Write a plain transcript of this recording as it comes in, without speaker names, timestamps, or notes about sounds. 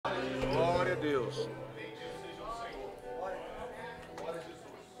Deus.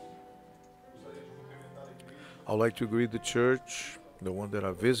 I'd like to greet the church, the ones that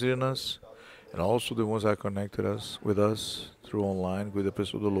are visiting us, and also the ones that connected us with us through online with the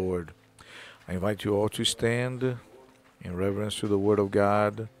peace of the Lord. I invite you all to stand in reverence to the Word of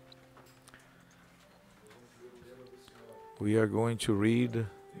God. We are going to read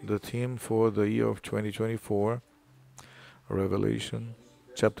the theme for the year of 2024, Revelation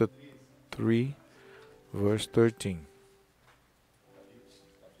chapter 3, verse 13.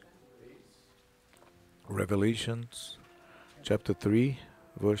 Revelations chapter 3,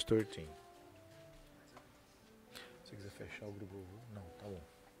 verse 13. Se quiser fechar o grupo, não, tá bom.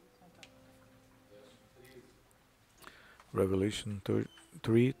 Revelation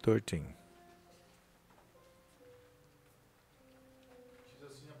 3:13.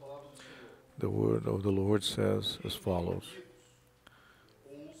 The word of the Lord says as follows: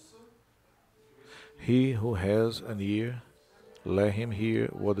 He who has an ear, let him hear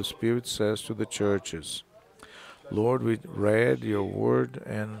what the Spirit says to the churches. Lord, we read your word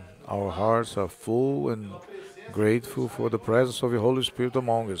and our hearts are full and grateful for the presence of your Holy Spirit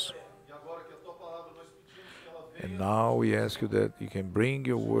among us. And now we ask you that you can bring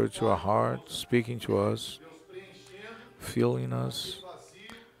your word to our heart, speaking to us, filling us,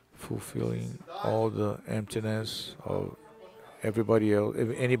 fulfilling all the emptiness of everybody else,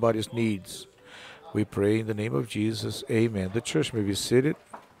 anybody's needs. We pray in the name of Jesus. Amen. The church may be seated.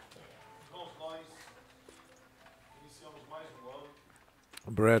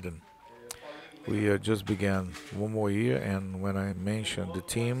 Brethren, we just began one more year, and when I mentioned the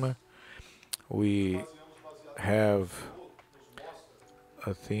theme, we have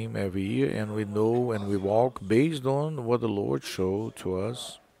a theme every year, and we know and we walk based on what the Lord showed to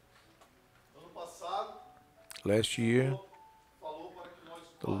us. Last year,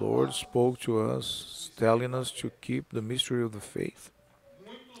 the Lord spoke to us, telling us to keep the mystery of the faith.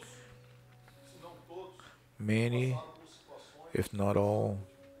 Many, if not all,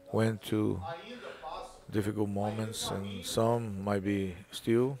 went to difficult moments, and some might be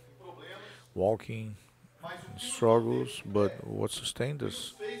still walking in struggles, but what sustained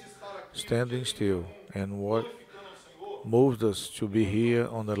us, standing still, and what moved us to be here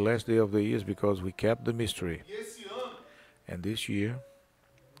on the last day of the year is because we kept the mystery. And this year,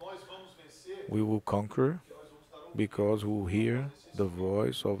 we will conquer because we will hear the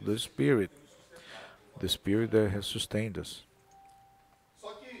voice of the Spirit that has sustained us.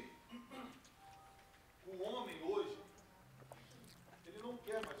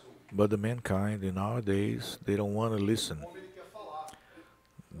 But the mankind in our days, they don't want to listen.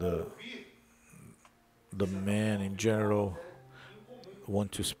 The man in general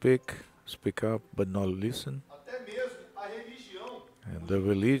want to speak up, but not listen. And the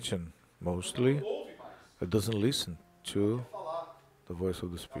religion, mostly, it doesn't listen to the voice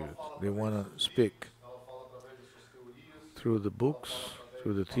of the Spirit. They want to speak through the books,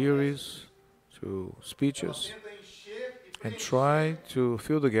 through the theories, through speeches, and try to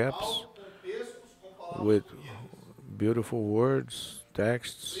fill the gaps with beautiful words,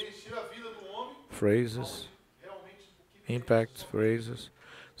 texts, phrases, impact phrases,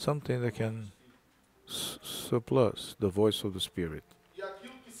 something that can surplus the voice of the Spirit.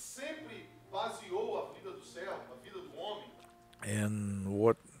 And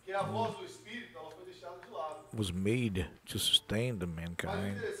what was made to sustain the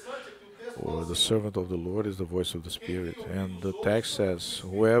mankind or the servant of the Lord is the voice of the Spirit. And the text says,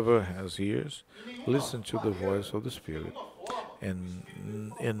 whoever has ears, listen to the voice of the Spirit. And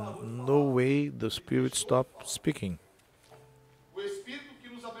in no way the Spirit stopped speaking.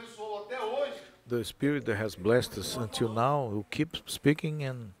 The Spirit that has blessed us until now will keep speaking,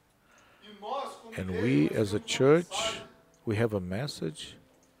 and we as a church, we have a message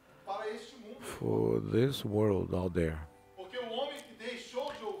for this world out there.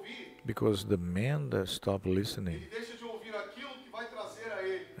 Because the man that stopped listening,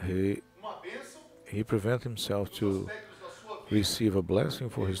 he prevents himself to receive a blessing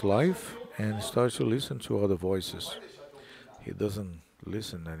for his life and starts to listen to other voices. He doesn't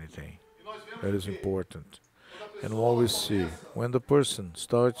listen to anything. That is important. And what we see, when the person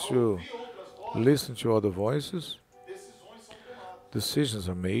starts to listen to other voices, decisions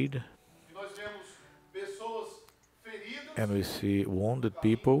are made, and we see wounded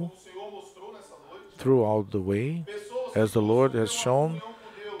people throughout the way, as the Lord has shown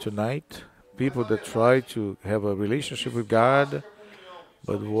tonight, people that try to have a relationship with God,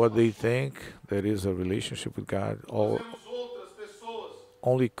 but what they think that is a relationship with God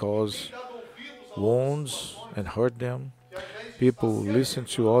only cause wounds and hurt them, People listen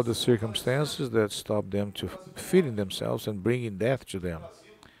to all the circumstances that stop them to feeding themselves and bringing death to them,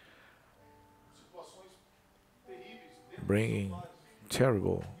 bringing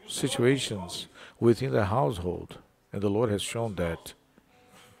terrible situations within the household. And the Lord has shown that.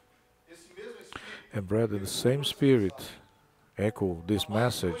 And brethren, the same Spirit echo this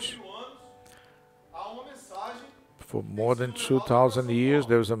message. For more than 2,000 years,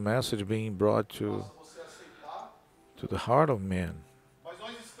 there is a message being brought to the heart of man.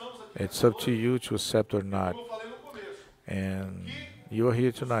 It's up to you to accept or not. And you are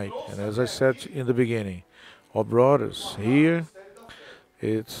here tonight. And as I said in the beginning, our brothers here,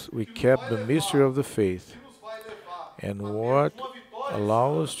 we kept the mystery of the faith. And what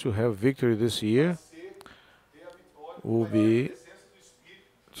allows us to have victory this year will be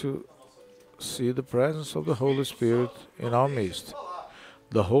to see the presence of the Holy Spirit in our midst.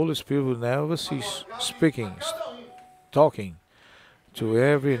 The Holy Spirit will never cease speaking, talking to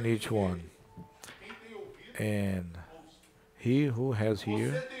every and each one. And he who has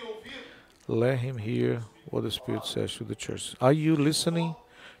ear, let him hear what the Spirit says to the churches. Are you listening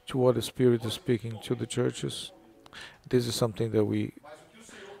to what the Spirit is speaking to the churches? This is something that we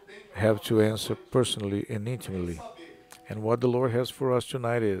have to answer personally and intimately. And what the Lord has for us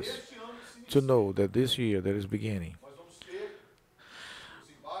tonight is to know that this year that is beginning,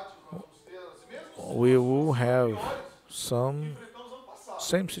 we will have some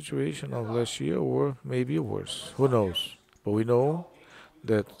same situation of last year or maybe worse. Who knows? But we know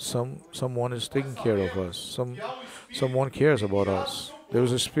that someone is taking care of us. Someone cares about us. There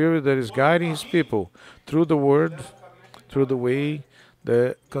is a Spirit that is guiding His people through the Word, through the way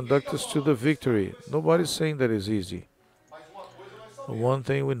that conducts us to the victory. Nobody's saying that it's easy. One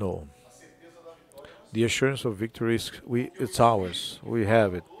thing we know, the assurance of victory it's ours. We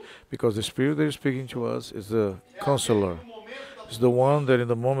have it. Because the Spirit that is speaking to us is the counselor. It's the one that in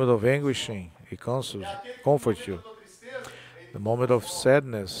the moment of anguishing, He comforts you. The moment of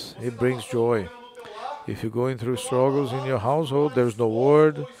sadness, He brings joy. If you're going through struggles in your household, there's no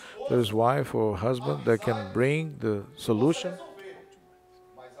word, there's wife or husband that can bring the solution.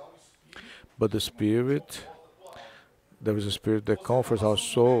 But the Spirit, there is a Spirit that comforts our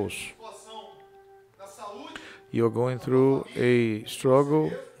souls. You're going through a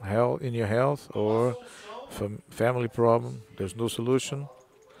struggle in your health or family problem. There's no solution,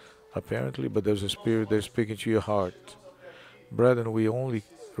 apparently, but there's a Spirit that's speaking to your heart. Brethren, we only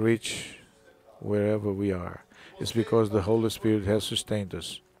reach wherever we are. It's because the Holy Spirit has sustained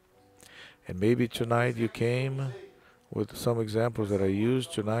us. And maybe tonight you came with some examples that I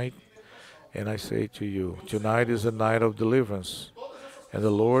used tonight, and I say to you, tonight is a night of deliverance. And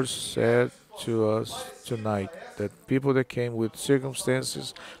the Lord said to us tonight that people that came with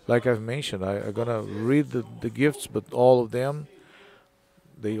circumstances, like I've mentioned, I'm going to read the gifts, but all of them,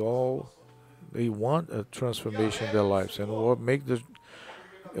 they want a transformation in their lives. And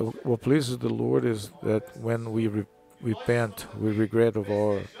what pleases the Lord is that when we repent, we regret of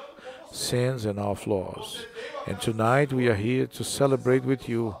our sins and our flaws. And tonight we are here to celebrate with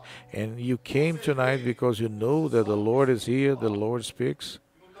you. And you came tonight because you know that the Lord is here, the Lord speaks.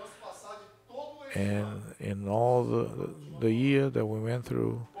 And in all the year that we went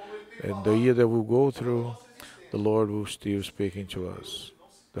through, and the year that we'll go through, the Lord will still speaking to us.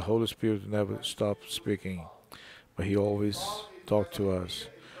 The Holy Spirit never stops speaking, but He always talks to us.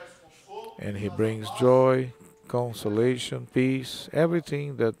 And He brings joy, consolation, peace,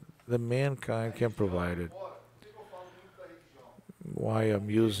 everything that the mankind can provide it. Why I'm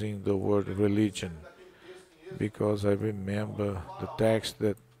using the word religion? Because I remember the text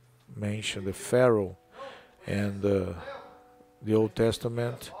that mentioned the Pharaoh and the Old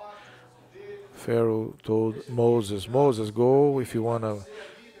Testament. Pharaoh told Moses, go if you want to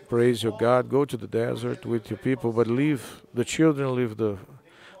praise your God, go to the desert with your people, but leave the children, leave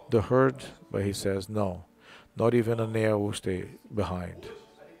the herd. But he says, no, not even a nail will stay behind.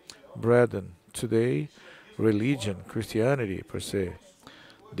 Brethren, today, religion, Christianity per se,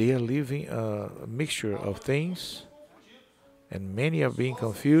 they are living a mixture of things, and many are being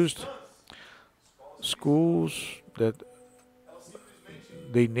confused. Schools that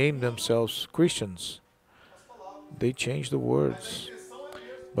they name themselves Christians, they change the words,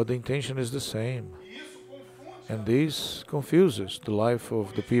 but the intention is the same. And this confuses the life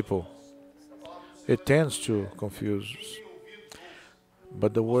of the people. It tends to confuse.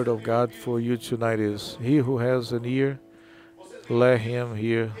 But the word of God for you tonight is, he who has an ear, let him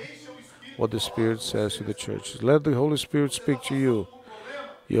hear what the Spirit says to the churches. Let the Holy Spirit speak to you.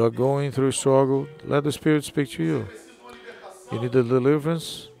 You are going through struggle, let the Spirit speak to you. You need a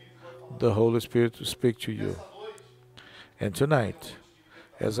deliverance, the Holy Spirit to speak to you. And tonight,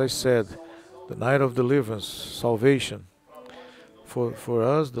 as I said, the night of deliverance, salvation, for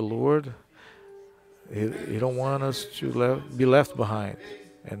us, the Lord, He don't want us to be left behind.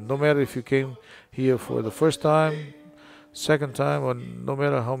 And no matter if you came here for the first time, second time, or no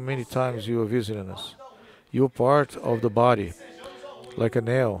matter how many times you are visiting us, you're part of the body, like a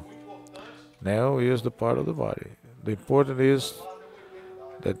nail. Nail is the part of the body. The important is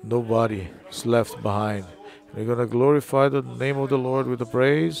that nobody is left behind. And you're going to glorify the name of the Lord with the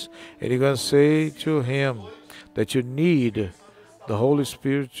praise, and you're going to say to Him that you need the Holy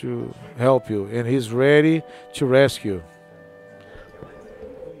Spirit to help you, and He's ready to rescue.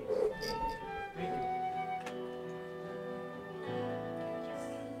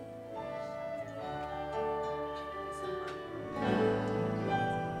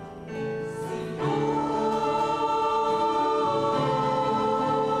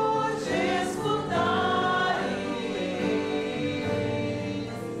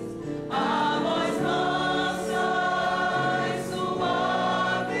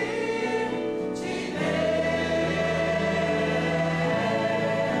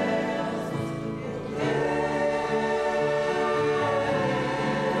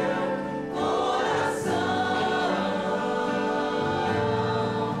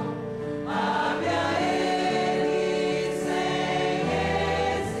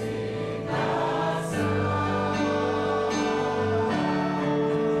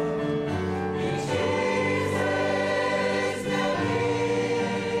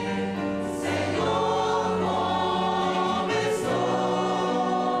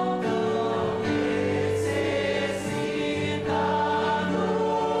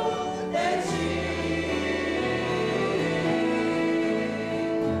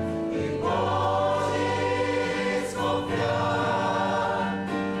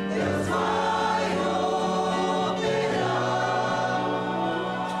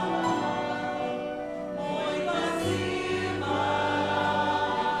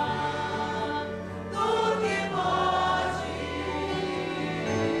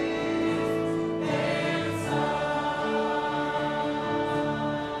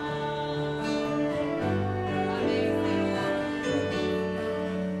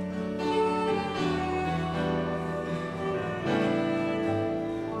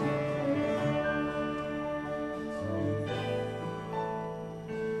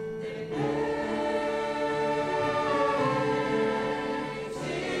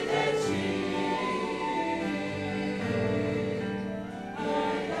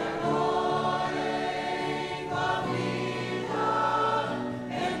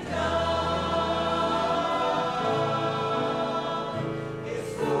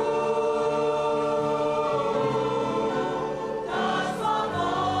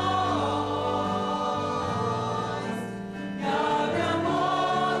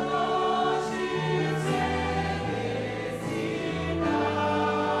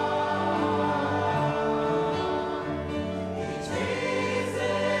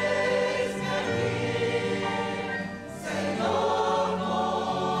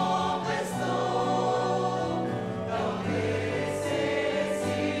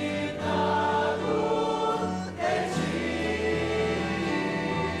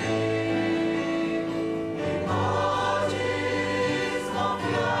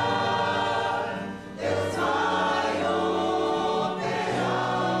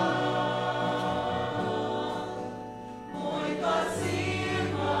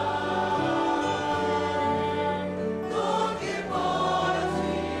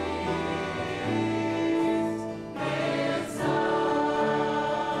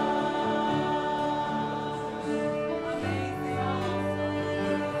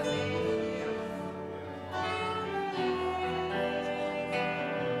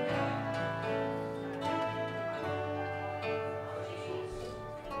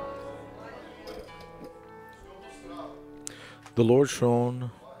 The Lord shone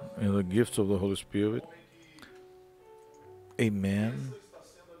in the gifts of the Holy Spirit a man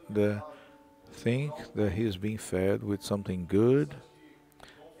that think that he is being fed with something good.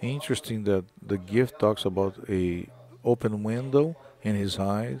 Interesting that the gift talks about a open window in his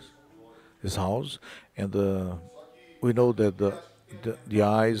house, and we know that the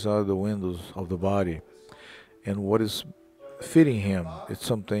eyes are the windows of the body, and what is feeding him, it's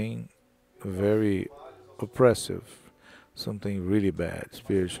something very oppressive, something really bad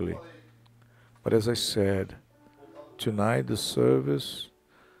spiritually. But as I said, tonight the service,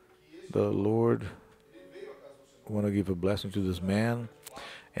 the Lord want to give a blessing to this man,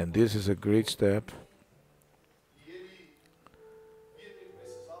 and this is a great step.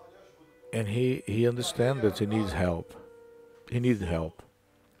 And he understands that he needs help. he needed help.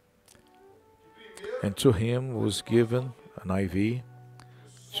 And to him was given an IV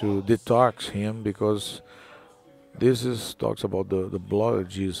to detox him, because this is talks about the blood of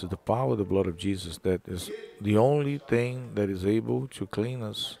Jesus, the power of the blood of Jesus, that is the only thing that is able to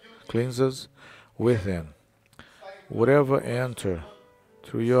cleanse us within. Whatever enter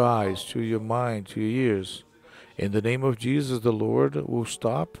through your eyes, to your mind, to your ears, in the name of Jesus, the Lord will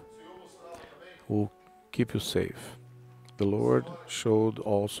stop, will keep you safe. The Lord showed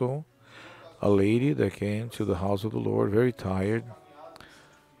also a lady that came to the house of the Lord very tired.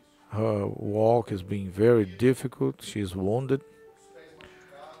 Her walk is being very difficult. She is wounded.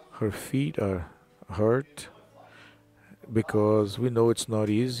 Her feet are hurt, because we know it's not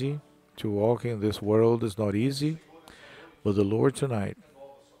easy to walk in this world. It's not easy, but the Lord tonight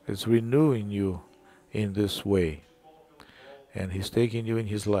is renewing you in this way, and He's taking you in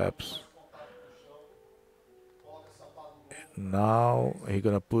His laps. Now He's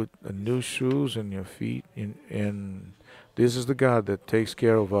gonna put new shoes in your feet, and this is the God that takes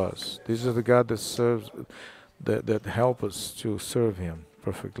care of us. This is the God that serves, that help us to serve Him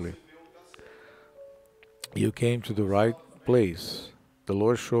perfectly. You came to the right place. The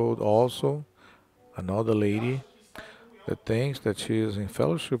Lord showed also another lady that thinks that she is in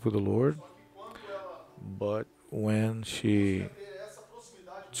fellowship with the Lord, but when she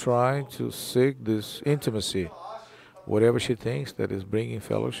tried to seek this intimacy, whatever she thinks that is bringing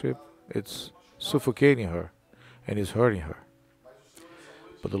fellowship, it's suffocating her and is hurting her.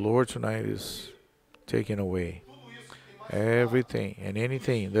 But the Lord tonight is taking away everything and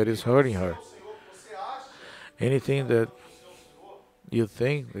anything that is hurting her, anything that you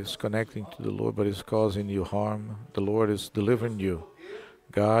think is connecting to the Lord but is causing you harm. The Lord is delivering you.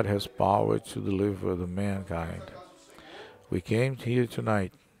 God has power to deliver the mankind. We came here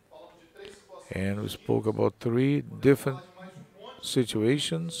tonight and we spoke about three different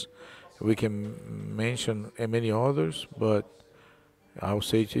situations. We can mention many others, but I'll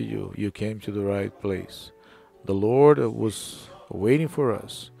say to you, you came to the right place. The Lord was waiting for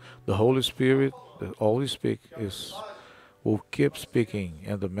us. The Holy Spirit that always speaks will keep speaking,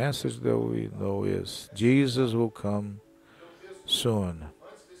 and the message that we know is Jesus will come soon.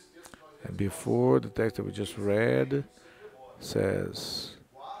 And before, the text that we just read says,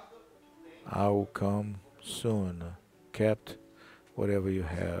 I will come soon. Kept whatever you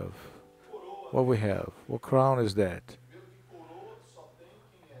have. What we have. What crown is that?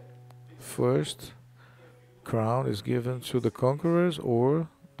 First, crown is given to the conquerors or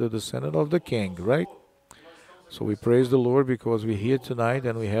the descendant of the king, right? So we praise the Lord because we're here tonight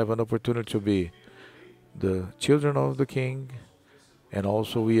and we have an opportunity to be the children of the king, and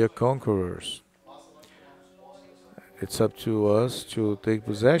also we are conquerors. It's up to us to take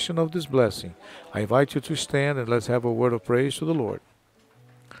possession of this blessing. I invite you to stand and let's have a word of praise to the Lord.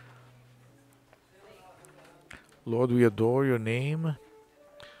 Lord, we adore your name.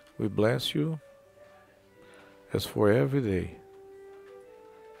 We bless you. As for every day,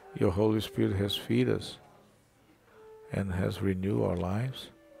 your Holy Spirit has fed us and has renewed our lives.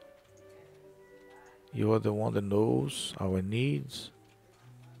 You are the one that knows our needs,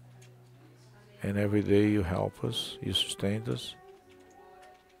 and every day you help us, you sustain us.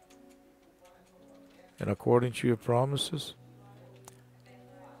 And according to your promises,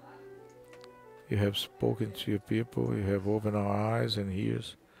 you have spoken to your people, you have opened our eyes and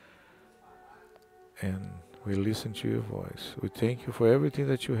ears, and we listen to your voice. We thank you for everything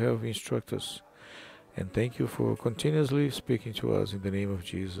that you have instructed us, and thank you for continuously speaking to us in the name of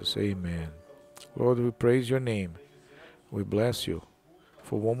Jesus. Amen. Lord, we praise your name. We bless you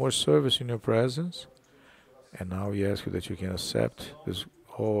for one more service in your presence. And now we ask you that you can accept this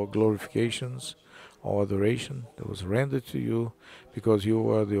all glorifications, all adoration that was rendered to you, because you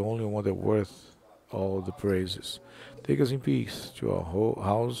are the only one that worth all the praises. Take us in peace to our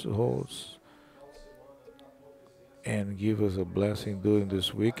households and give us a blessing during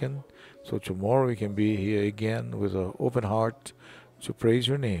this weekend, so tomorrow we can be here again with an open heart to praise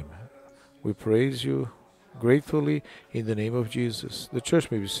your name. We praise you gratefully in the name of Jesus. The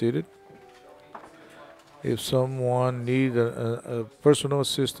church may be seated. If someone needs a personal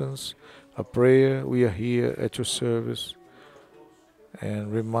assistance, a prayer, we are here at your service.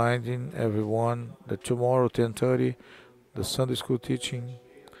 And reminding everyone that tomorrow 10:30, the Sunday school teaching,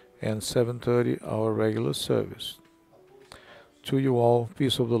 and 7:30, our regular service. To you all,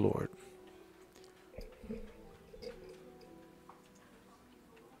 peace of the Lord.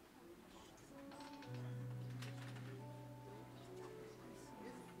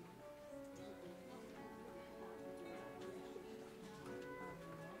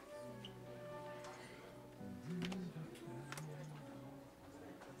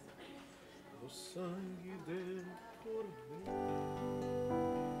 sangue del Cordeiro.